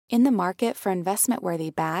In the market for investment-worthy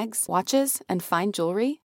bags, watches, and fine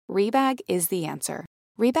jewelry, Rebag is the answer.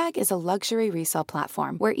 Rebag is a luxury resale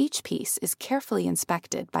platform where each piece is carefully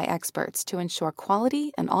inspected by experts to ensure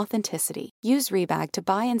quality and authenticity. Use Rebag to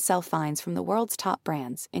buy and sell finds from the world's top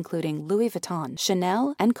brands, including Louis Vuitton,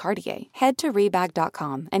 Chanel, and Cartier. Head to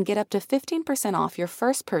Rebag.com and get up to 15% off your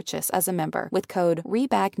first purchase as a member with code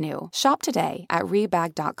REBAGNEW. Shop today at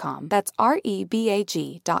Rebag.com. That's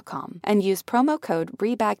REBAG.com. And use promo code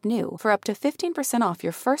REBAGNEW for up to 15% off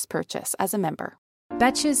your first purchase as a member.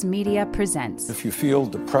 Betches Media presents. If you feel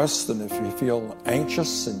depressed and if you feel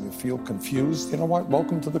anxious and you feel confused, you know what?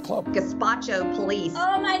 Welcome to the club. Gazpacho police.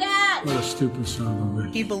 Oh my God! What a stupid son of a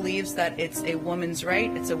bitch. He believes that it's a woman's right,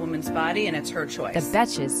 it's a woman's body, and it's her choice. The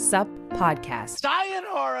Betches Sup Podcast.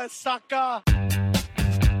 Sayonara, sucker!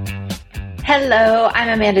 Hello, I'm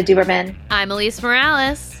Amanda Duberman. I'm Elise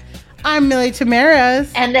Morales. I'm Millie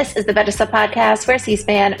Tamaras. And this is the Betches Sup Podcast, where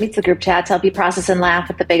C-SPAN meets the group chat to help you process and laugh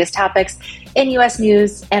at the biggest topics in U.S.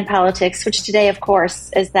 news and politics, which today, of course,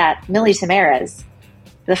 is that Millie Tamaras,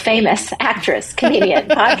 the famous actress, comedian,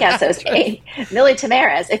 podcast host, Millie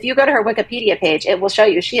Tamaras. If you go to her Wikipedia page, it will show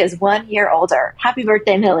you she is 1 year older. Happy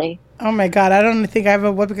birthday, Millie. Oh my God, I don't think I have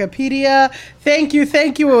a Wikipedia. Thank you.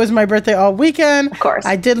 It was my birthday all weekend. Of course.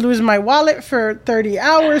 I did lose my wallet for 30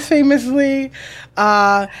 hours famously.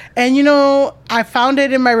 And you know, I found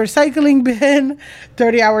it in my recycling bin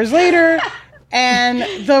 30 hours later. And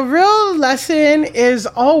the real lesson is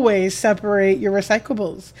always separate your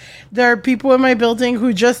recyclables. There are people in my building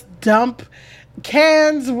who just dump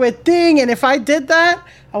cans with thing. And if I did that,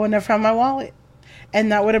 I would never found my wallet.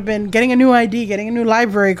 And that would have been getting a new ID, getting a new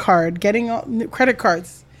library card, getting new credit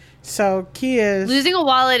cards. So key is... Losing a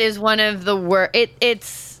wallet is one of the worst. It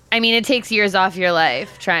takes years off your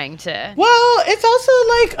life trying to... Well, it's also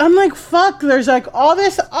like, I'm like, fuck, there's like all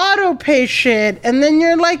this auto pay shit. And then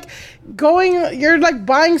you're like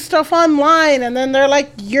buying stuff online. And then they're like,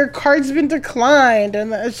 your card's been declined.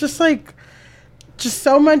 And it's just like, just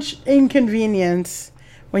so much inconvenience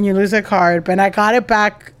when you lose a card. But I got it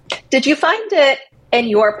back. Did you find it in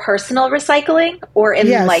your personal recycling or in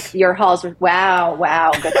like your halls?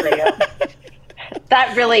 Wow, good for you.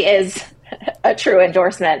 That really is a true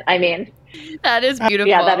endorsement. I mean, that is beautiful.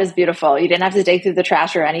 Yeah, that is beautiful. You didn't have to dig through the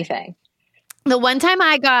trash or anything. The one time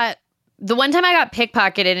I got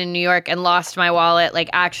pickpocketed in New York and lost my wallet, like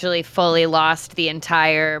actually fully lost the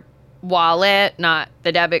entire wallet, not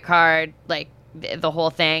the debit card, like the whole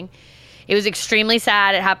thing. It was extremely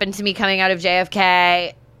sad. It happened to me coming out of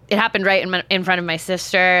JFK. It happened right in front of my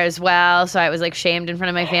sister as well, so I was like shamed in front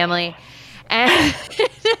of my family,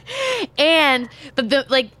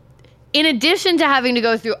 but in addition to having to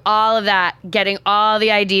go through all of that, getting all the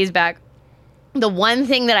IDs back, the one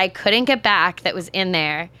thing that I couldn't get back that was in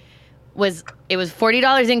there was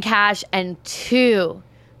 $40 in cash and two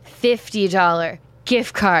 $50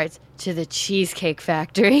 gift cards to the Cheesecake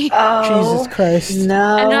Factory. Oh, Jesus Christ!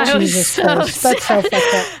 No, and I was Jesus so Christ! sad. That's so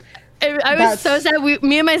fucked up. I was so sad.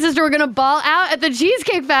 Me and my sister were going to ball out at the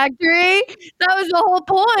Cheesecake Factory. That was the whole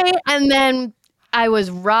point. And then I was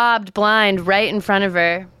robbed blind right in front of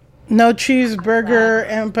her. No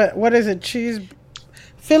cheeseburger, but what is it?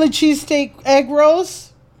 Philly cheesesteak egg rolls?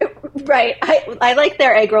 Right. I like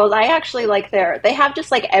their egg rolls. I actually like they have just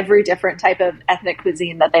like every different type of ethnic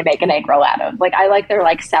cuisine that they make an egg roll out of. Like I like their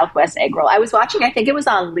like Southwest egg roll. I was watching, I think it was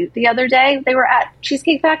on Loot the other day. They were at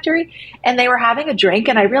Cheesecake Factory and they were having a drink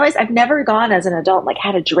and I realized I've never gone as an adult, like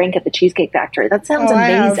had a drink at the Cheesecake Factory. That sounds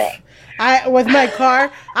amazing. With my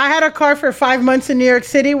car, I had a car for 5 months in New York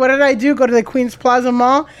City. What did I do? Go to the Queens Plaza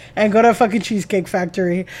Mall and go to a fucking Cheesecake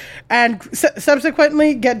Factory and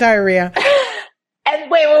subsequently get diarrhea.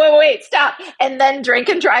 And wait, stop. And then drink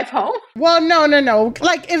and drive home? Well, no.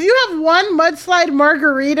 Like, if you have one mudslide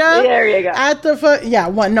margarita... There you go. At the...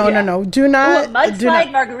 one. No. Do not... Ooh,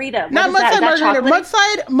 mudslide margarita. Not mudslide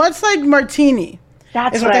margarita. Mudslide martini.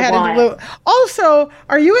 That's what I want. Also,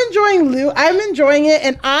 are you enjoying Loot? I'm enjoying it,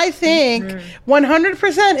 and I think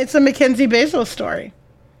 100% it's a Mackenzie Bezos story.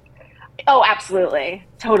 Oh, absolutely.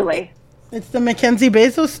 Totally. It's the Mackenzie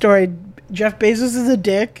Bezos story. Jeff Bezos is a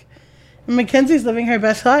dick. Mackenzie's living her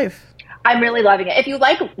best life. I'm really loving it. If you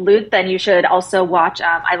like Loot, then you should also watch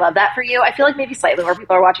I Love That For You. I feel like maybe slightly more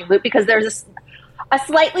people are watching Loot because there's a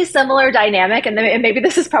slightly similar dynamic, and maybe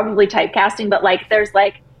this is probably typecasting, but like there's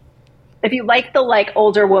like, if you like the like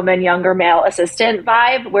older woman, younger male assistant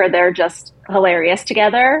vibe where they're just hilarious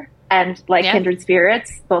together and like kindred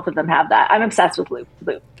spirits, both of them have that. I'm obsessed with Loot.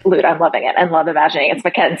 I'm loving it and love imagining it's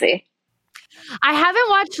Mackenzie. I haven't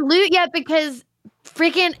watched Loot yet because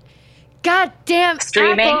freaking... God damn,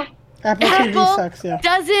 streaming. Apple TV sucks, yeah.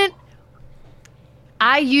 doesn't...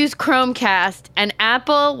 I use Chromecast, and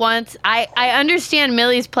Apple wants. I understand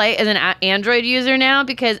Millie's plight as an Android user now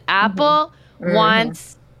because Apple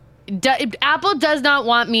wants. Apple does not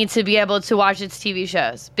want me to be able to watch its TV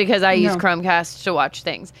shows because I use Chromecast to watch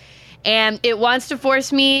things, and it wants to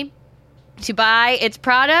force me to buy its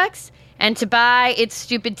products and to buy its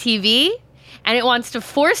stupid TV, and it wants to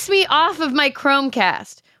force me off of my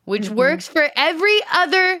Chromecast, which works for every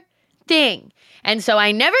other thing. And so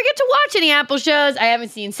I never get to watch any Apple shows. I haven't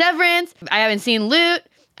seen Severance. I haven't seen Loot.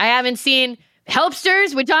 I haven't seen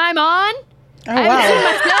Helpsters, which I'm on. Oh, I haven't seen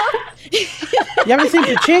myself. You haven't seen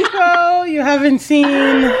Pachinko? You haven't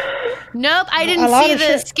seen... Nope, I didn't see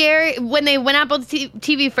the scary... When Apple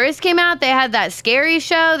TV first came out, they had that scary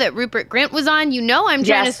show that Rupert Grint was on. You know I'm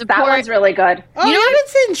trying to support... that one's really good. Oh, you haven't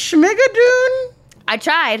seen Schmigadoon? I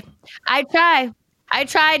tried.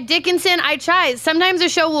 Dickinson. I tried. Sometimes a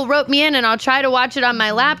show will rope me in and I'll try to watch it on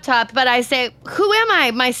my laptop, but I say, who am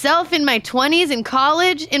I? Myself in my 20s in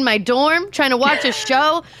college, in my dorm, trying to watch a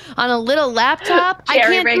show on a little laptop? I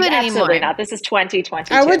can't do it anymore. Absolutely not. This is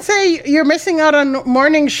 2022. I would say you're missing out on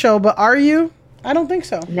morning show, but are you? I don't think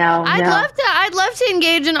so. No, I'd love to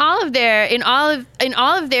engage in all of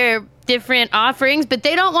their different offerings, but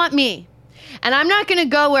they don't want me. And I'm not going to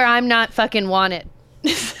go where I'm not fucking wanted.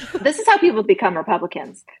 This is how people become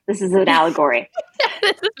Republicans. This is an allegory.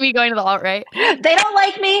 This is me going to the alt-right. They don't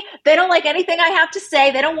like me. They don't like anything I have to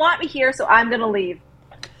say. They don't want me here, so I'm going to leave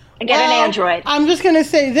and get an Android. I'm just going to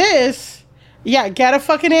say this. Yeah, get a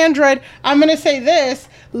fucking Android. I'm going to say this.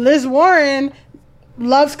 Liz Warren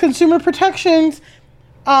loves consumer protections.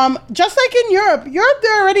 Just like in Europe,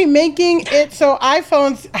 they're already making it so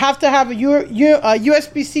iPhones have to have a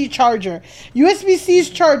USB-C charger. USB-C's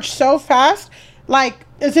charge so fast. Like,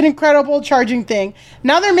 it's an incredible charging thing.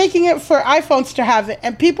 Now they're making it for iPhones to have it.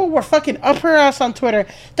 And people were fucking up her ass on Twitter.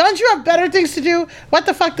 Don't you have better things to do? What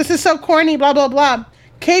the fuck? This is so corny, blah, blah, blah.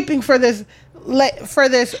 Caping for this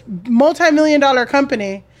multi-million-dollar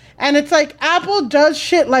company. And it's like, Apple does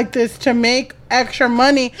shit like this to make extra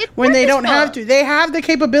money when they don't have to. They have the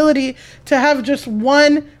capability to have just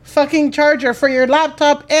one fucking charger for your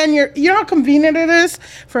laptop and you know how convenient it is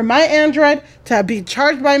for my Android to be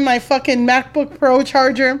charged by my fucking MacBook Pro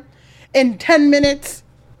charger in 10 minutes.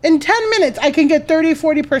 In 10 minutes, I can get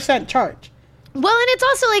 30-40% charge. Well, and it's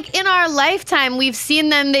also like in our lifetime, we've seen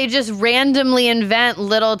them, they just randomly invent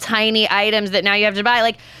little tiny items that now you have to buy.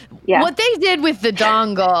 Like what they did with the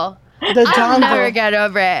dongle. I'll never get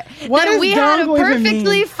over it. What does we dongle had a even mean?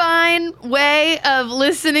 perfectly fine way of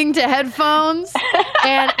listening to headphones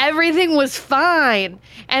and everything was fine.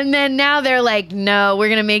 And then now they're like, no, we're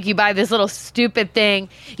going to make you buy this little stupid thing.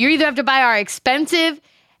 You either have to buy our expensive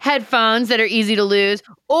headphones that are easy to lose,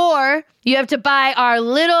 or you have to buy our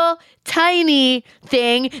little tiny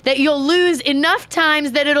thing that you'll lose enough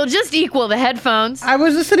times that it'll just equal the headphones. I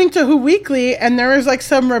was listening to Who Weekly, and there was like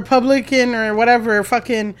some Republican or whatever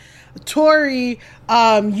fucking Tory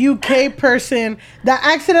UK person that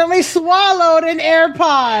accidentally swallowed an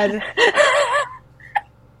AirPod.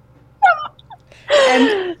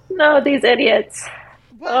 And no, these idiots.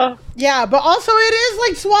 Yeah, but also it is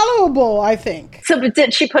like swallowable, I think. So, but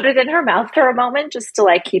did she put it in her mouth for a moment just to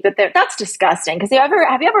like keep it there? That's disgusting. Because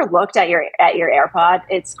have you ever looked at your AirPod?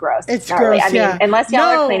 It's gross. It's gnarly. gross. I mean, unless y'all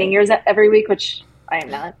are cleaning yours every week, which I am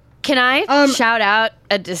not. Can I shout out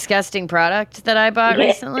a disgusting product that I bought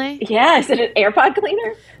recently? Yeah, is it an AirPod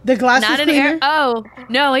cleaner? The glasses Not an cleaner? Oh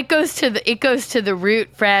no, it goes to the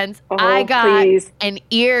root, friends. Oh, I got an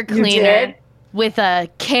ear You cleaner did? with a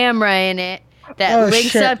camera in it that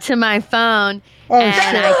links shit. up to my phone, and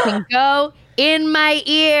I can go in my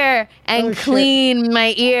ear and clean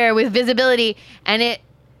my ear with visibility, and it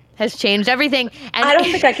has changed everything. And I don't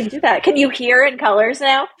think I can do that. Can you hear in colors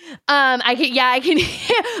now? I can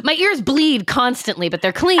hear. My ears bleed constantly, but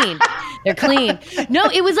they're clean. They're clean. No,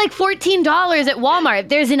 it was like $14 at Walmart.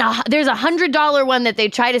 There's a $100 one that they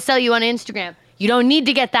try to sell you on Instagram. You don't need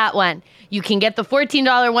to get that one. You can get the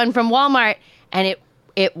 $14 one from Walmart, and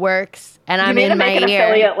it works. And I'm in my ear. You need to make an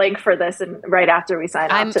affiliate link for this, and right after we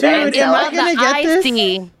sign off today. Dude, am I gonna get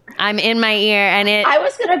this? I'm in my ear, and I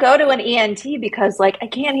was gonna go to an ENT because, like, I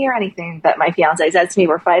can't hear anything that my fiance says to me.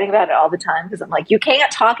 We're fighting about it all the time because I'm like, you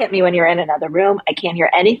can't talk at me when you're in another room. I can't hear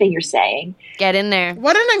anything you're saying. Get in there.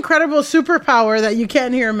 What an incredible superpower that you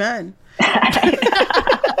can't hear men.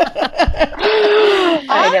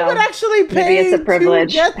 I would actually pay Maybe it's a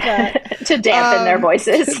privilege to get that. to dampen their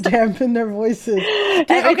voices. To dampen their voices.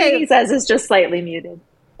 Everything he says is just slightly muted.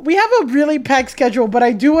 We have a really packed schedule, but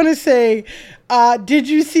I do want to say, did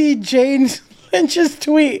you see Jane Lynch's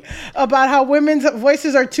tweet about how women's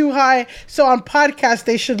voices are too high, so on podcasts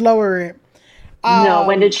they should lower it? No,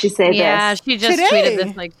 when did she say Yeah, this? she just Today. tweeted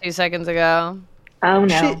this like 2 seconds ago. Oh,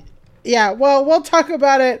 no. Well, we'll talk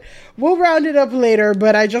about it. We'll round it up later,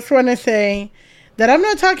 but I just want to say that I'm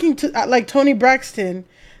not talking to like Tony Braxton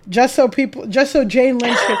just so Jane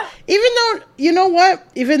Lynch can, even though, you know what?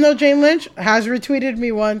 Even though Jane Lynch has retweeted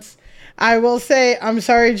me once, I will say, I'm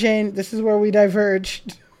sorry, Jane, this is where we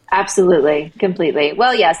diverged. Absolutely. Completely.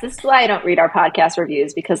 Well, yes, this is why I don't read our podcast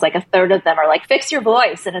reviews, because like a third of them are like, fix your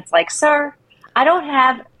voice. And it's like, sir, I don't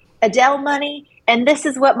have Adele money, and this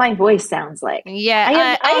is what my voice sounds like.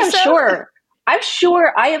 Yeah. I'm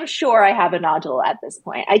sure I have a nodule at this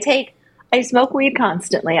point. I smoke weed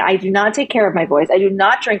constantly. I do not take care of my voice. I do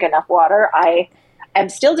not drink enough water. I am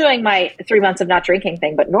still doing my 3 months of not drinking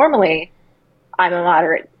thing, but normally I'm a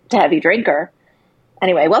moderate to heavy drinker.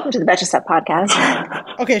 Anyway, welcome to the Betcha Stuff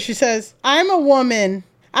podcast. Okay, she says, I am a woman.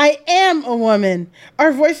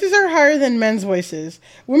 Our voices are higher than men's voices.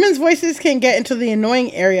 Women's voices can get into the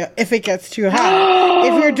annoying area if it gets too high.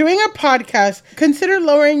 If you're doing a podcast, consider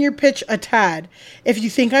lowering your pitch a tad. If you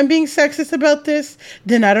think I'm being sexist about this,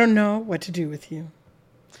 then I don't know what to do with you.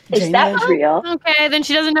 Is that real? Okay, then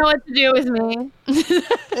she doesn't know what to do with me.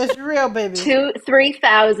 It's real, baby.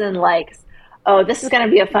 3,000 likes. Oh, this is going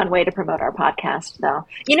to be a fun way to promote our podcast, though.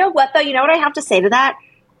 You know what, though? You know what I have to say to that?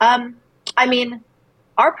 I mean,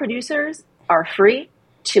 our producers are free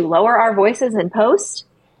to lower our voices in post.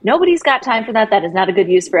 Nobody's got time for that. That is not a good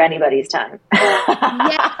use for anybody's time. Yeah,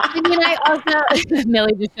 I mean, I also...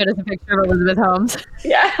 Millie just showed us a picture of Elizabeth Holmes.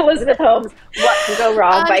 Yeah, Elizabeth Holmes. What can go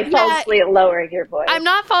wrong by falsely lowering your voice? I'm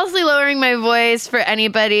not falsely lowering my voice for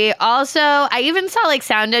anybody. Also, I even saw like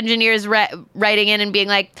sound engineers writing in and being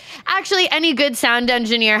like, actually, any good sound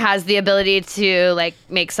engineer has the ability to like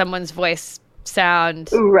make someone's voice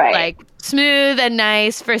sound like smooth and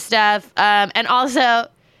nice for stuff. And also...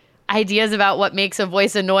 ideas about what makes a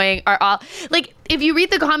voice annoying are all like, if you read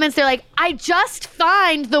the comments, they're like, I just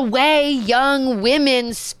find the way young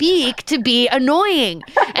women speak to be annoying.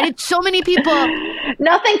 And it's so many people.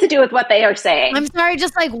 Nothing to do with what they are saying. I'm sorry,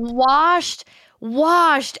 just like washed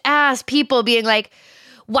ass people being like,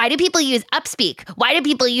 why do people use upspeak? Why do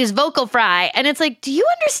people use vocal fry? And it's like, do you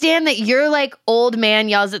understand that you're like old man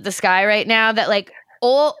yells at the sky right now, that like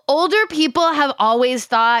older people have always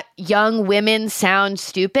thought young women sound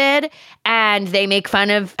stupid and they make fun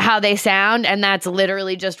of how they sound, and that's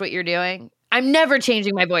literally just what you're doing. I'm never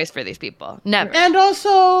changing my voice for these people. Never. And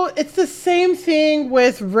also, it's the same thing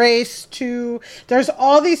with race too. There's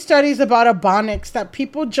all these studies about ebonics that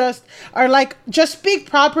people just are like, just speak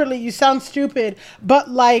properly, you sound stupid. But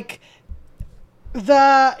like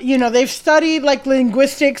they've studied like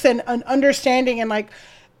linguistics and understanding, and like,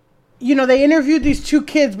 they interviewed these two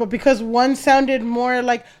kids, but because one sounded more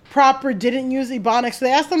like proper, didn't use ebonics,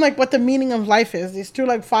 they asked them like what the meaning of life is, these two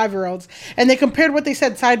like 5-year-olds, and they compared what they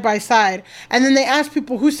said side by side. And then they asked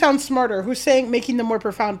people who sounds smarter, who's making the more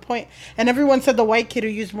profound point, and everyone said the white kid who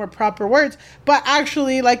used more proper words. But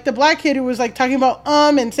actually, like, the black kid who was like talking about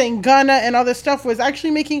and saying gonna and all this stuff was actually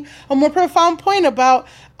making a more profound point about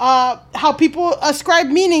how people ascribe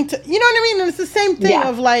meaning to, you know what I mean? And it's the same thing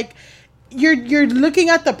of like, you're looking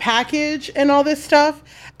at the package and all this stuff,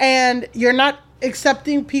 and you're not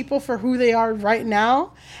accepting people for who they are right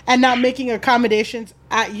now and not making accommodations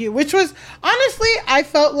at you, which was, honestly, I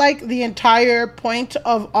felt like the entire point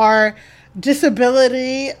of our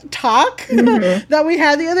disability talk that we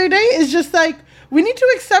had the other day is just like, we need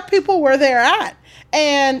to accept people where they're at.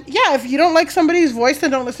 And yeah, if you don't like somebody's voice,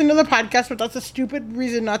 then don't listen to the podcast, but that's a stupid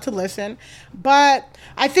reason not to listen. But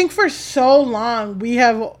I think for so long we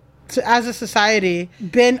have, as a society,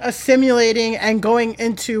 been assimilating and going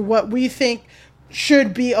into what we think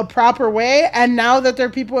should be a proper way. And now that there are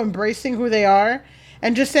people embracing who they are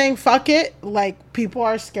and just saying, fuck it, like, people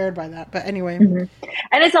are scared by that. But anyway. And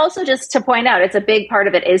it's also, just to point out, it's a big part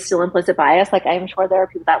of it is still implicit bias. Like, I'm sure there are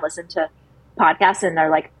people that listen to podcasts and they're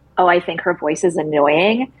like, oh, I think her voice is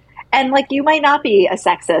annoying. And like, you might not be a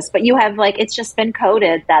sexist, but you have like, it's just been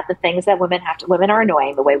coded that the things that women are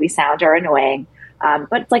annoying, the way we sound are annoying.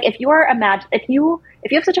 But it's like, if you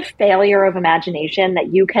have such a failure of imagination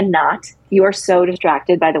that you are so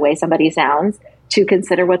distracted by the way somebody sounds to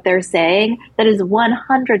consider what they're saying, that is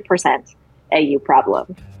 100% a you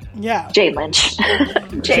problem. Yeah. Jane Lynch.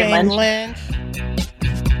 Jane Lynch.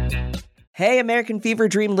 Hey, American Fever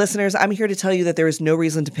Dream listeners, I'm here to tell you that there is no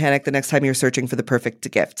reason to panic the next time you're searching for the perfect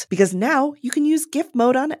gift, because now you can use gift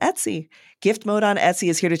mode on Etsy. Gift mode on Etsy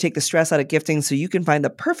is here to take the stress out of gifting so you can find the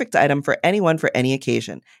perfect item for anyone for any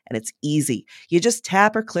occasion. And it's easy. You just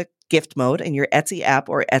tap or click Gift Mode in your Etsy app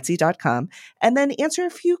or Etsy.com, and then answer a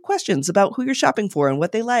few questions about who you're shopping for and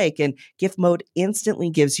what they like. And Gift Mode instantly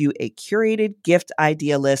gives you a curated gift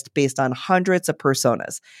idea list based on hundreds of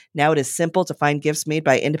personas. Now it is simple to find gifts made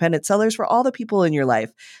by independent sellers for all the people in your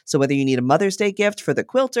life. So whether you need a Mother's Day gift for the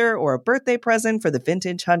quilter or a birthday present for the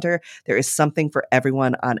vintage hunter, there is something for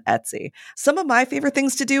everyone on Etsy. Some of my favorite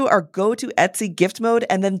things to do are go to Etsy Gift Mode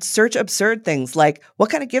and then search absurd things like, what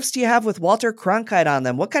kind of gifts do you have with Walter Cronkite on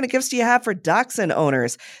them? What kind of gifts do you have for dachshund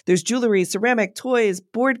owners? There's jewelry, ceramic, toys,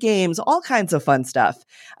 board games, all kinds of fun stuff.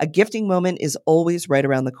 A gifting moment is always right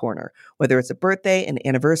around the corner, whether it's a birthday, an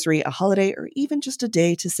anniversary, a holiday, or even just a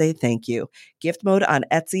day to say thank you. Gift Mode on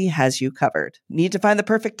Etsy has you covered. Need to find the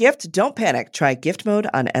perfect gift? Don't panic. Try Gift Mode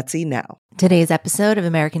on Etsy now. Today's episode of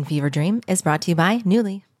American Fever Dream is brought to you by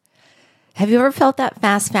Nuuly. Have you ever felt that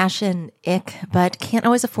fast fashion ick, but can't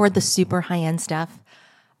always afford the super high-end stuff?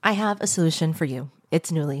 I have a solution for you.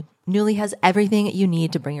 It's Nuuly. Nuuly has everything you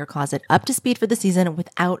need to bring your closet up to speed for the season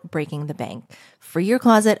without breaking the bank. Free your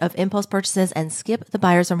closet of impulse purchases and skip the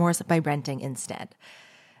buyer's remorse by renting instead.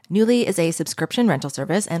 Nuuly is a subscription rental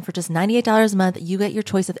service, and for just $98 a month, you get your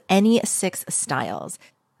choice of any 6 styles.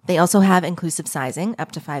 They also have inclusive sizing,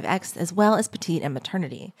 up to 5X, as well as petite and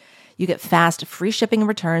maternity. You get fast, free shipping and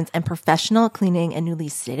returns, and professional cleaning and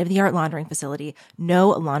Nuuly's state-of-the-art laundering facility. No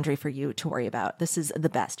laundry for you to worry about. This is the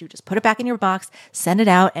best. You just put it back in your box, send it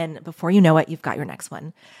out, and before you know it, you've got your next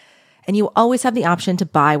one. And you always have the option to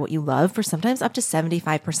buy what you love for sometimes up to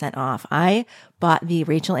 75% off. I bought the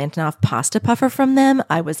Rachel Antonoff pasta puffer from them.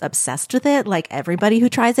 I was obsessed with it, like everybody who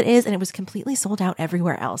tries it is, and it was completely sold out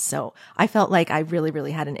everywhere else. So I felt like I really,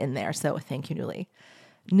 really had an in there. So thank you, Nuuly.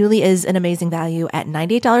 Nuuly is an amazing value at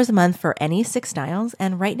 $98 a month for any 6 styles.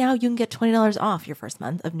 And right now you can get $20 off your first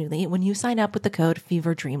month of Nuuly when you sign up with the code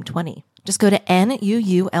FEVERDREAM20. Just go to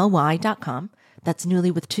NUULY.com. That's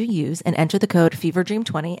Nuuly with 2 U's, and enter the code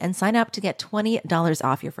FEVERDREAM20 and sign up to get $20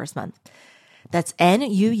 off your first month. That's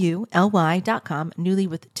NUULY.com, Nuuly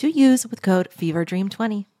with 2 U's with code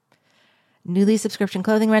FEVERDREAM20. Nuuly subscription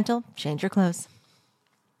clothing rental. Change your clothes.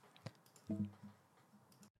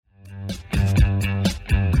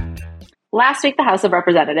 Last week, the House of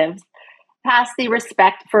Representatives passed the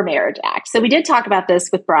Respect for Marriage Act. So we did talk about this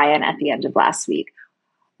with Brian at the end of last week.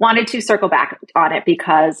 Wanted to circle back on it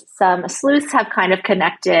because some sleuths have kind of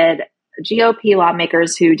connected GOP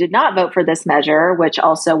lawmakers who did not vote for this measure, which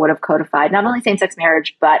also would have codified not only same-sex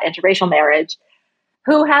marriage, but interracial marriage,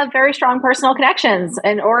 who have very strong personal connections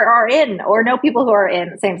and or are in or know people who are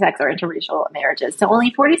in same-sex or interracial marriages. So only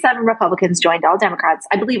 47 Republicans joined all Democrats,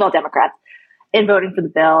 I believe all Democrats, in voting for the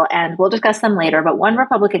bill, and we'll discuss them later. But one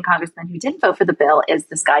Republican congressman who didn't vote for the bill is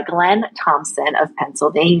this guy, Glenn Thompson of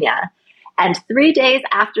Pennsylvania. And 3 days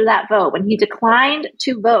after that vote, when he declined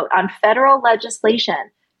to vote on federal legislation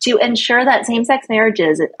to ensure that same-sex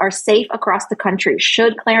marriages are safe across the country,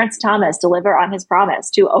 should Clarence Thomas deliver on his promise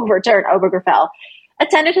to overturn Obergefell,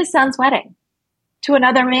 attended his son's wedding to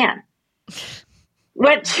another man.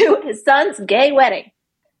 Went to his son's gay wedding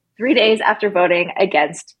 3 days after voting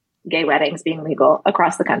against gay weddings being legal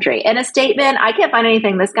across the country. In a statement, I can't find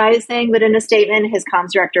anything this guy is saying, but in a statement, his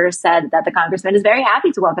comms director said that the congressman is very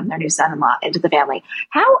happy to welcome their new son-in-law into the family.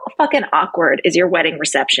 How fucking awkward is your wedding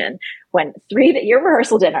reception when your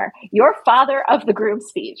rehearsal dinner, your father of the groom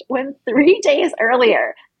speech, when 3 days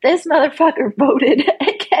earlier, this motherfucker voted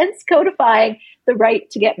against codifying the right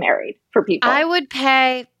to get married for people? I would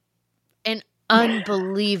pay an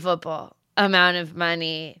unbelievable amount of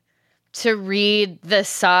money to read the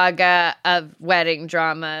saga of wedding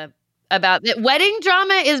drama about it. Wedding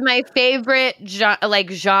drama is my favorite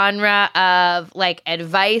genre of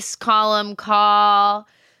advice column call,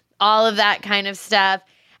 all of that kind of stuff.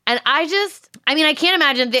 And I can't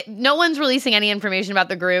imagine that no one's releasing any information about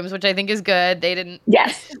the grooms, which I think is good. They didn't.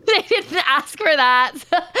 Yes. They didn't ask for that.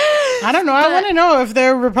 I don't know. I want to know if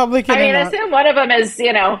they're Republican. I assume one of them is,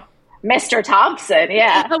 Mr. Thompson,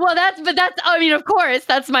 yeah. Well, of course,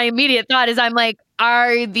 that's my immediate thought is I'm like,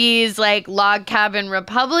 are these log cabin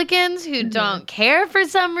Republicans who don't care for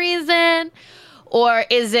some reason? Or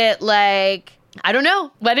is it I don't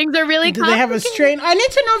know. Weddings are really complicated. Do they have a strained? I need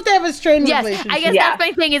to know if they have a strained relationship. I guess that's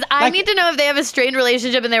my thing is I need to know if they have a strained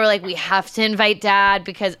relationship and they were like, we have to invite dad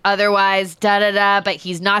because otherwise but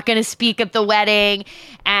he's not going to speak at the wedding.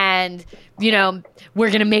 And, we're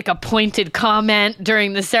going to make a pointed comment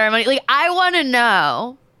during the ceremony. I want to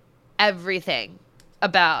know everything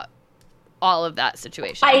about all of that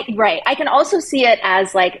situation. Right. I can also see it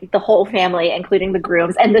as the whole family, including the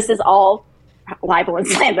grooms. And this is all libel and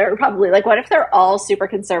slander, probably. What if they're all super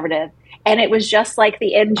conservative and it was just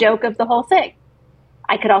the in joke of the whole thing?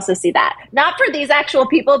 I could also see that. Not for these actual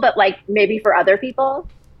people, but like maybe for other people.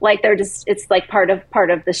 Like they're just, it's like part of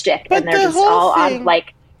the shtick, and they're just all on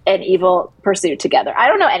like an evil pursuit together. I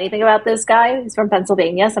don't know anything about this guy. He's from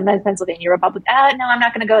Pennsylvania. Sometimes Pennsylvania Republican. No, I'm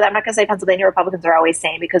not going to go there. I'm not going to say Pennsylvania Republicans are always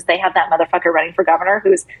sane, because they have that motherfucker running for governor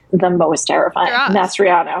who's the most terrifying.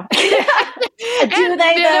 Mastriano. Do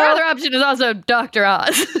they? Their other option is also Dr.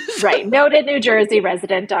 Oz. Right. Noted New Jersey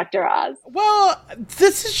resident Dr. Oz. Well,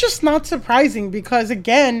 this is just not surprising, because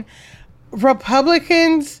again,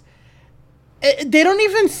 Republicans, they don't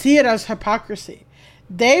even see it as hypocrisy.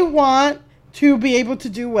 They want to be able to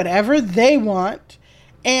do whatever they want,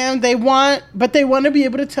 but they want to be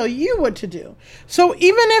able to tell you what to do. So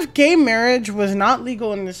even if gay marriage was not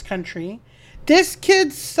legal in this country, this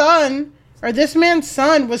kid's son, or this man's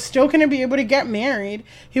son, was still going to be able to get married.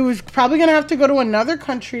 He was probably going to have to go to another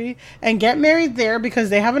country and get married there, because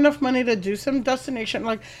they have enough money to do some destination.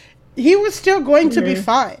 Like, he was still going to be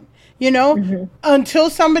fine, you know, until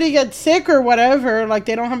somebody gets sick or whatever. Like,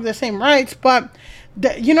 they don't have the same rights, but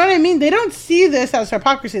you know what I mean? They don't see this as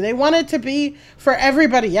hypocrisy. They want it to be for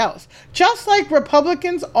everybody else. Just like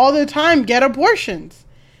Republicans all the time get abortions.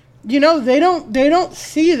 You know, they don't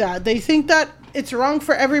see that. They think that it's wrong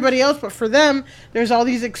for everybody else, but for them, there's all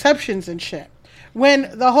these exceptions and shit.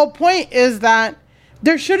 When the whole point is that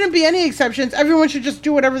there shouldn't be any exceptions. Everyone should just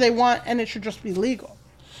do whatever they want, and it should just be legal.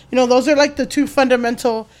 You know, those are like the two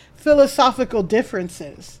fundamental philosophical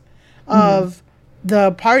differences of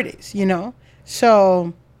the parties, you know?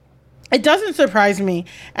 So it doesn't surprise me.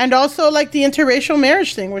 And also like the interracial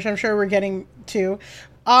marriage thing, which I'm sure we're getting to.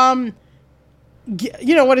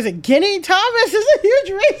 You know, what is it? Ginny Thomas is a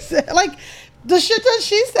huge racist. Like, the shit that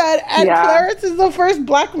she said. And Clarence is the first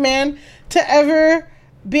black man to ever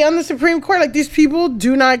be on the Supreme Court. Like, these people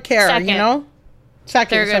do not care, you know?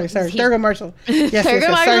 Second. Thurgood Marshall. Yes,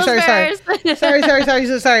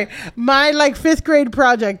 sorry. My, like, 5th grade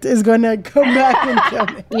project is going to come back and kill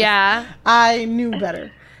me. Yeah. I knew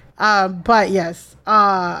better. But, yes.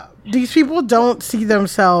 These people don't see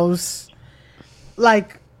themselves,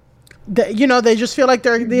 like, you know, they just feel like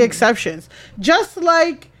they're the exceptions.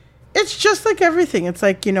 It's just like everything. It's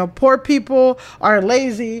like, you know, poor people are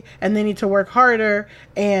lazy and they need to work harder,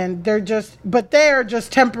 and they're just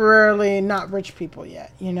temporarily not rich people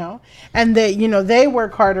yet, you know? And they, you know, they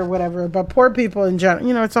work harder, whatever, but poor people in general,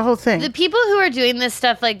 you know, it's a whole thing. The people who are doing this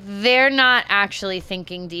stuff, like, they're not actually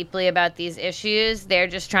thinking deeply about these issues. They're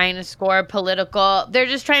just trying to score political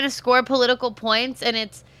points, and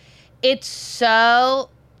it's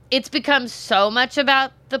become so much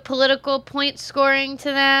about the political point scoring to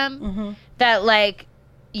them that, like,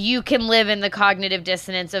 you can live in the cognitive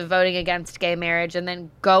dissonance of voting against gay marriage and then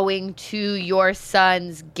going to your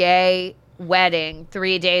son's gay wedding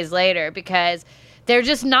 3 days later, because they're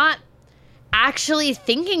just not actually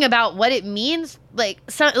thinking about what it means. Like,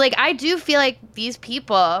 I do feel like these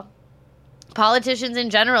people, politicians in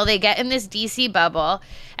general, they get in this DC bubble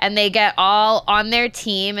and they get all on their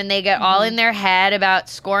team and they get all in their head about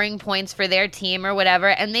scoring points for their team or whatever.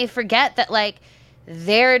 And they forget that, like,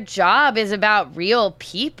 their job is about real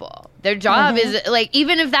people. Their job is, like,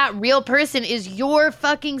 even if that real person is your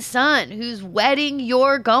fucking son whose wedding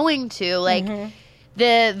you're going to, like,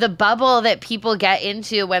 the bubble that people get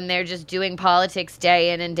into when they're just doing politics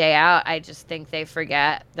day in and day out, I just think they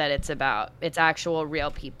forget that it's actual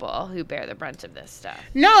real people who bear the brunt of this stuff.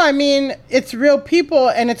 No, I mean, it's real people,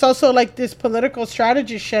 and it's also like this political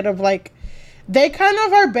strategy shit of, like, they kind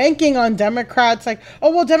of are banking on Democrats, like,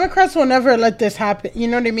 oh, well, Democrats will never let this happen, you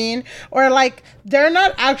know what I mean? Or, like, they're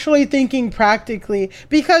not actually thinking practically,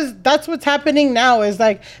 because that's what's happening now is,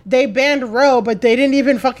 like, they banned Roe, but they didn't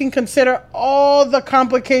even fucking consider all the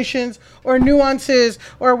complications or nuances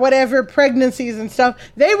or whatever, pregnancies and stuff.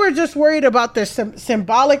 They were just worried about this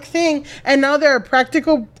symbolic thing, and now there are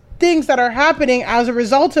practical things that are happening as a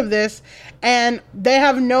result of this, and they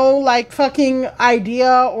have no, like, fucking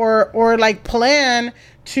idea or like plan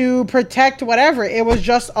to protect whatever. It was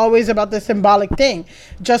just always about the symbolic thing,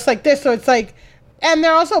 just like this. So it's like, and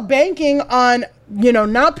they're also banking on, you know,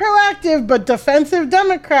 not proactive but defensive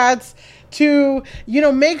Democrats to, you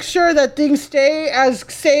know, make sure that things stay as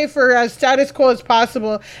safe or as status quo as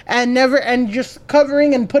possible, and just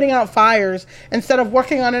covering and putting out fires instead of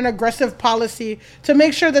working on an aggressive policy to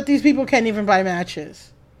make sure that these people can't even buy matches.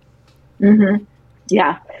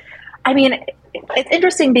 Yeah. I mean, it's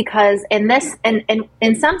interesting because in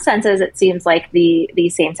some senses, it seems like the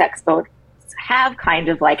same-sex votes have kind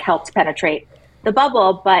of, like, helped penetrate the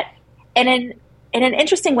bubble, but in an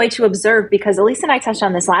interesting way to observe, because Elise and I touched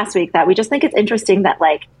on this last week, that we just think it's interesting that,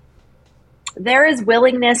 like, there is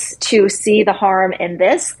willingness to see the harm in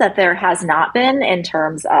this that there has not been in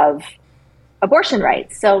terms of abortion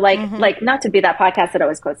rights. So like not to be that podcast that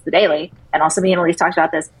always quotes the Daily, and also me and Elise talked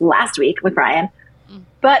about this last week with Brian,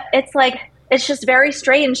 but it's like, it's just very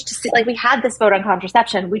strange to see, like, we had this vote on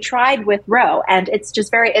contraception. We tried with Roe, and it's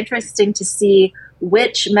just very interesting to see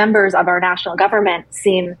which members of our national government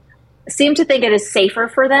seem to think it is safer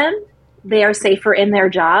for them. They are safer in their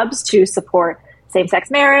jobs to support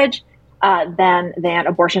same-sex marriage than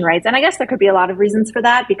abortion rights. And I guess there could be a lot of reasons for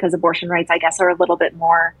that, because abortion rights, I guess, are a little bit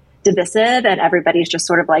more divisive and everybody's just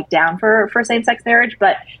sort of like down for same-sex marriage.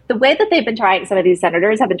 But the way that they've been trying, some of these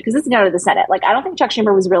senators have been, because this is now to the Senate, like, I don't think Chuck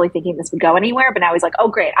Schumer was really thinking this would go anywhere, but now he's like, oh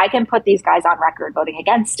great, I can put these guys on record voting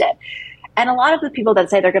against it. And a lot of the people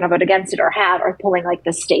that say they're going to vote against it or are pulling like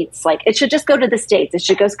the states, like, it should just go to the states. It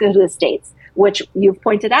should go to the states, which you've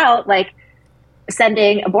pointed out, like,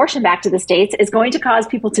 sending abortion back to the states is going to cause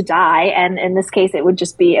people to die. And in this case, it would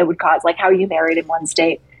cause, like, how are you married in one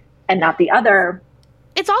state and not the other?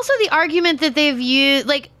 It's also the argument that they've used,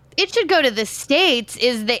 like, it should go to the states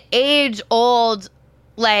is the age-old,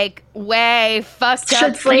 like, way fucked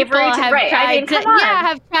up slavery people have right. tried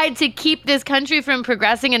have tried to keep this country from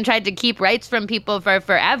progressing and tried to keep rights from people for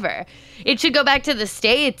forever. It should go back to the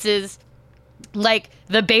states is, like,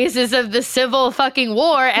 the basis of the Civil fucking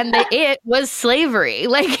War, and it was slavery.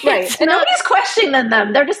 Like, right. And nobody's questioning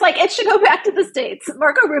them. They're just like, it should go back to the states.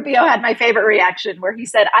 Marco Rubio had my favorite reaction where he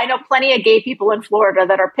said, I know plenty of gay people in Florida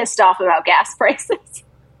that are pissed off about gas prices.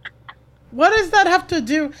 What does that have to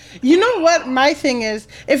do? You know what my thing is?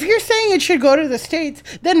 If you're saying it should go to the states,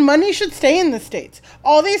 then money should stay in the states.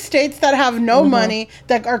 All these states that have no money,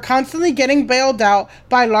 that are constantly getting bailed out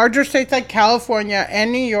by larger states like California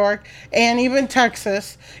and New York and even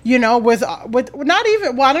Texas, you know, with not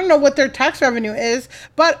even, well, I don't know what their tax revenue is,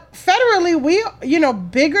 but federally, we, you know,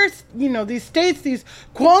 bigger, you know, these states, these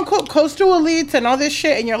quote unquote coastal elites and all this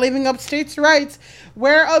shit, and you're leaving up states' rights.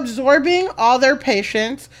 We're absorbing all their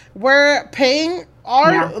patients. We're paying,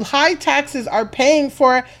 our high taxes are paying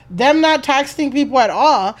for them not taxing people at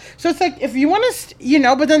all. So it's like, if you want to, you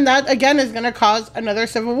know, but then that again is going to cause another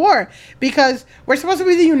civil war, because we're supposed to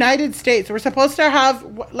be the United States. We're supposed to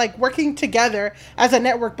have, like, working together as a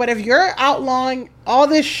network. But if you're outlawing all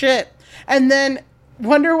this shit and then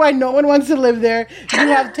wonder why no one wants to live there, you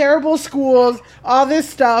have terrible schools, all this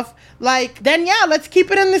stuff, like, then let's keep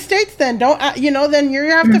it in the states then. Don't, you know, then you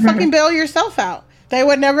have to fucking bail yourself out. They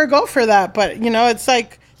would never go for that. But, you know, it's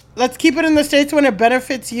like, let's keep it in the states when it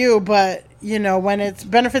benefits you. But, you know, when it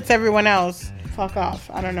benefits everyone else, fuck off.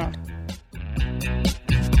 I don't know.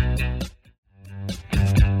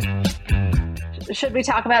 Should we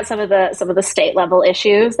talk about some of the state level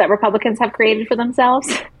issues that Republicans have created for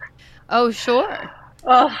themselves? Oh, sure.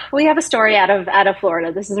 Oh, we have a story out of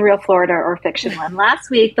Florida. This is a real Florida or fiction one. Last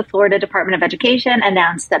week, the Florida Department of Education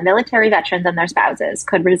announced that military veterans and their spouses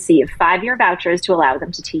could receive 5-year vouchers to allow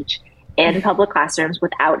them to teach in public classrooms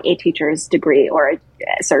without a teacher's degree or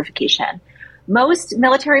a certification. Most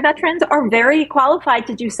military veterans are very qualified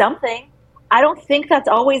to do something. I don't think that's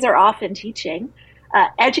always or often teaching.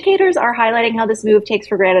 Educators are highlighting how this move takes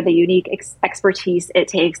for granted the unique expertise it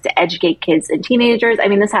takes to educate kids and teenagers. I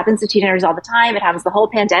mean, this happens to teenagers all the time. It happens the whole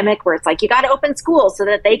pandemic where it's like, you got to open schools so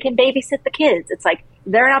that they can babysit the kids. It's like,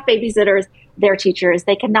 they're not babysitters, they're teachers.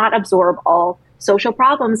 They cannot absorb all social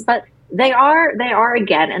problems, but they are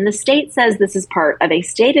again. And the state says this is part of a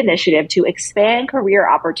state initiative to expand career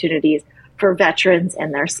opportunities for veterans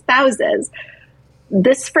and their spouses.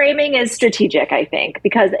 This framing is strategic, I think,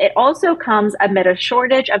 because it also comes amid a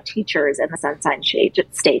shortage of teachers in the Sunshine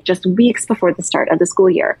State just weeks before the start of the school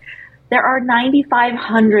year. There are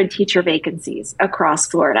 9,500 teacher vacancies across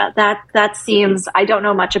Florida. That seems, I don't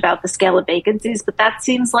know much about the scale of vacancies, but that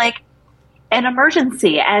seems like an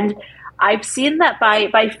emergency. And I've seen that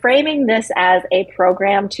by framing this as a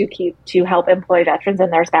program to help employ veterans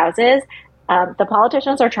and their spouses, the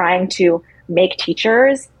politicians are trying to make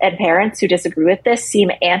teachers and parents who disagree with this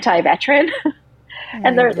seem anti-veteran.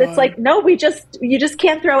 And it's like, no, you just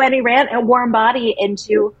can't throw any warm body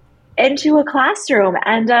into a classroom.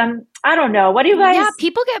 And I don't know. What do you guys? Yeah,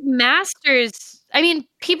 people get masters. I mean,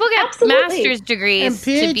 people get master's degrees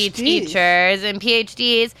to be teachers and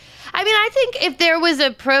PhDs. I mean, I think if there was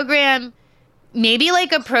a program, maybe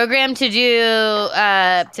like a program to do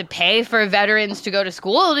to pay for veterans to go to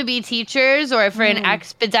school to be teachers, or for an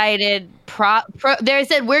expedited they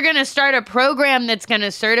said we're going to start a program that's going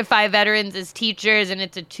to certify veterans as teachers, and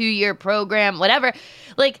it's a 2-year program, whatever.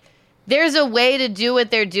 Like, there's a way to do what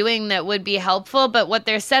they're doing that would be helpful, but what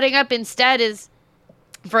they're setting up instead is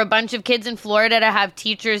for a bunch of kids in Florida to have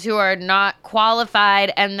teachers who are not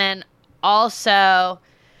qualified, and then also,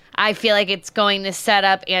 I feel like it's going to set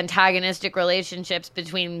up antagonistic relationships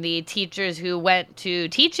between the teachers who went to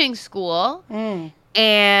teaching school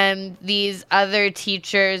and these other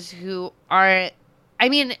teachers who aren't. I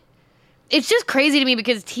mean, it's just crazy to me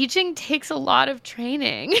because teaching takes a lot of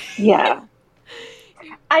training. Yeah.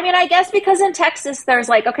 I mean, I guess because in Texas, there's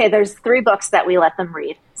like, okay, there's 3 books that we let them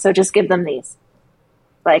read. So just give them these.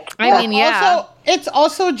 Like, I mean, yeah. Also, it's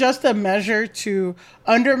also just a measure to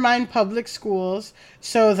undermine public schools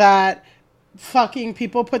so that fucking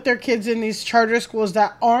people put their kids in these charter schools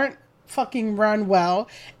that aren't fucking run well.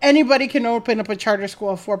 Anybody can open up a charter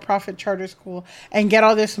school, a for-profit charter school, and get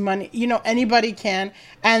all this money. You know, anybody can.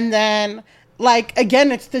 And then, like,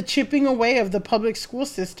 again, it's the chipping away of the public school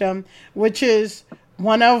system, which is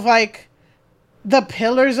one of, like, the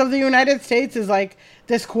pillars of the United States is, like,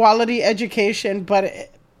 this quality education, but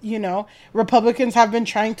you know, Republicans have been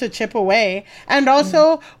trying to chip away. And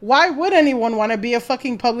also, why would anyone want to be a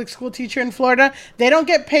fucking public school teacher in Florida? They don't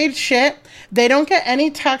get paid shit. They don't get any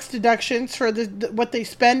tax deductions for what they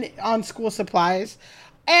spend on school supplies.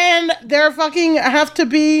 And they're fucking have to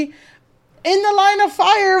be in the line of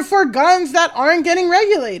fire for guns that aren't getting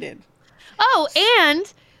regulated. Oh,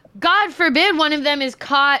 and God forbid one of them is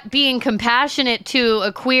caught being compassionate to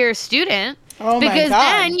a queer student. Oh my because God.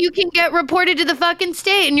 then you can get reported to the fucking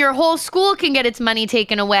state and your whole school can get its money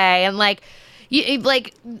taken away. And I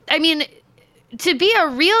mean, to be a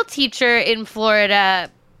real teacher in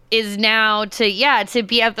Florida is now to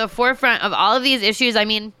be at the forefront of all of these issues. I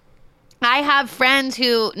mean, I have friends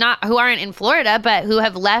who aren't in Florida, but who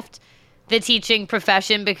have left the teaching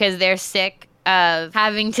profession because they're sick of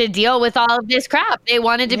having to deal with all of this crap. They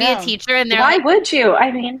wanted to be a teacher and they're why would you?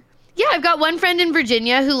 I mean, yeah, I've got one friend in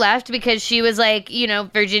Virginia who left because she was like, you know,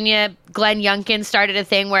 Virginia, Glenn Youngkin started a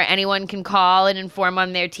thing where anyone can call and inform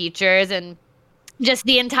on their teachers, and just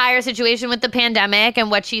the entire situation with the pandemic and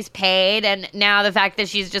what she's paid. And now the fact that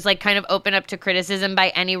she's just like kind of open up to criticism by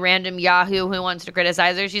any random Yahoo who wants to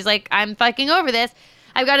criticize her. She's like, I'm fucking over this.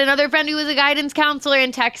 I've got another friend who was a guidance counselor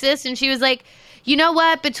in Texas, and she was like, you know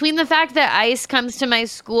what? Between the fact that ICE comes to my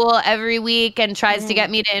school every week and tries to get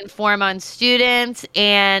me to inform on students,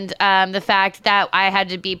 and the fact that I had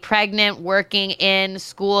to be pregnant working in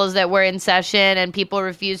schools that were in session and people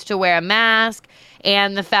refused to wear a mask,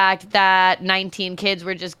 and the fact that 19 kids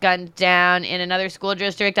were just gunned down in another school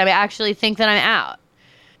district, I actually think that I'm out.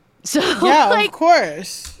 So yeah, like, of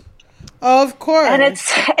course. And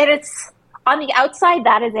it's on the outside,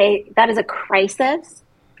 that is a crisis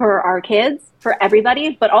for our kids, for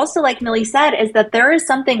everybody. But also, like Millie said, is that there is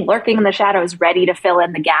something lurking in the shadows ready to fill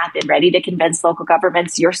in the gap and ready to convince local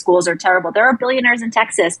governments your schools are terrible. There are billionaires in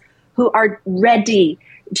Texas who are ready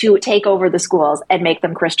to take over the schools and make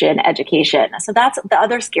them Christian education. So that's the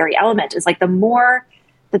other scary element, is like the more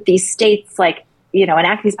that these states, like, you know,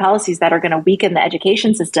 enact these policies that are going to weaken the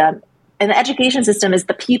education system, and the education system is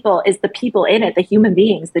the people in it, the human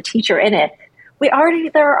beings, the teacher in it. There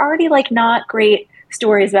are already like not great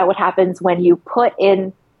stories about what happens when you put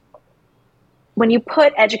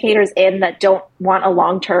educators in that don't want a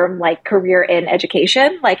long-term like career in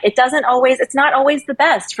education. Like it's not always the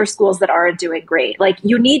best for schools that aren't doing great. Like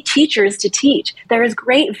you need teachers to teach. There is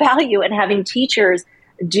great value in having teachers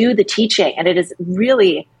do the teaching. And it is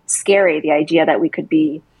really scary, the idea that we could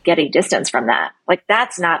be getting distance from that. Like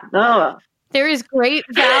that's not, There is great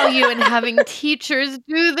value in having teachers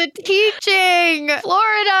do the teaching.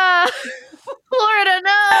 Florida,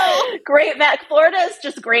 no. Florida is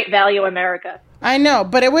just great value America. I know,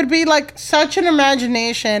 but it would be like such an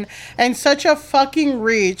imagination and such a fucking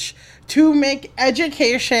reach to make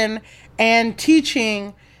education and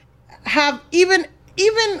teaching have even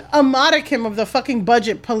a modicum of the fucking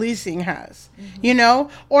budget policing has, you know?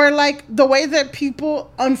 Or like the way that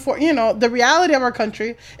people, the reality of our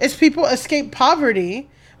country is people escape poverty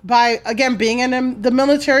by, again, being in the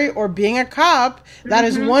military or being a cop. That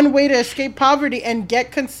is one way to escape poverty and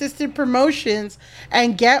get consistent promotions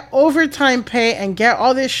and get overtime pay and get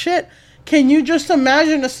all this shit. Can you just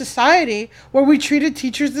imagine a society where we treated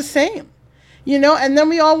teachers the same? You know, and then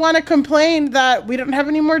we all want to complain that we don't have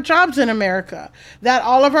any more jobs in America, that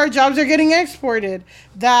all of our jobs are getting exported,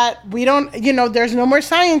 that we don't, there's no more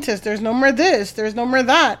scientists, there's no more this, there's no more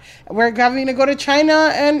that. We're having to go to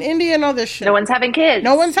China and India and all this shit. No one's having kids.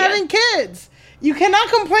 Having kids. You cannot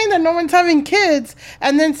complain that no one's having kids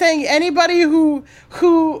and then saying anybody who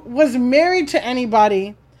was married to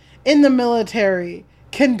anybody in the military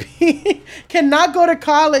cannot go to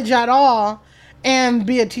college at all and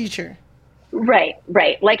be a teacher. Right.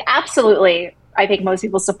 Like, absolutely. I think most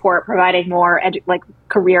people support providing more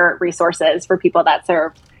career resources for people that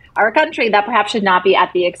serve our country, that perhaps should not be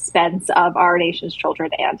at the expense of our nation's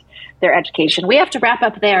children and their education. We have to wrap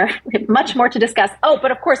up there. We have much more to discuss. Oh,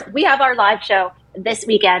 but of course, we have our live show this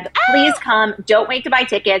weekend. Please come. Don't wait to buy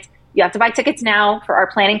tickets. You have to buy tickets now for our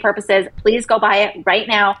planning purposes. Please go buy it right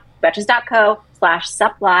now.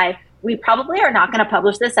 Betches.co/suplive. We probably are not going to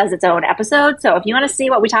publish this as its own episode. So if you want to see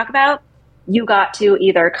what we talk about, you got to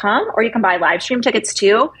either come or you can buy live stream tickets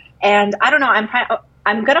too. And I don't know,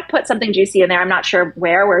 I'm going to put something juicy in there. I'm not sure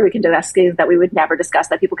where we can discuss things that we would never discuss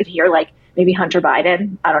that people could hear, like maybe Hunter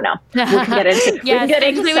Biden. I don't know. We can get into, yes, we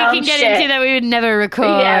can get into that we would never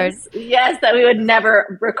record. Yes, that we would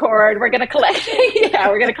never record. We're going to collect.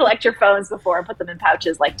 We're going to collect your phones before and put them in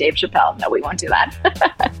pouches like Dave Chappelle. No, we won't do that.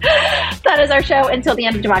 That is our show. Until the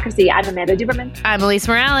End of Democracy. I'm Amanda Duberman. I'm Elise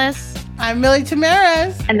Morales. I'm Millie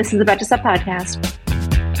Tamaris. And this is the Betches Sup Podcast.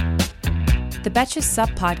 The Betches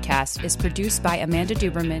Sup Podcast is produced by Amanda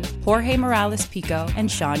Duberman, Jorge Morales Pico,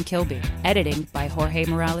 and Sean Kilby. Editing by Jorge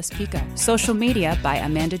Morales Pico. Social media by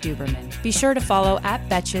Amanda Duberman. Be sure to follow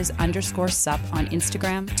 @Betches_Sup on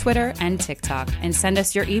Instagram, Twitter, and TikTok, and send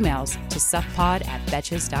us your emails to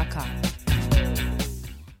suppod@betches.com.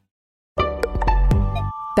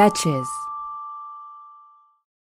 Betches.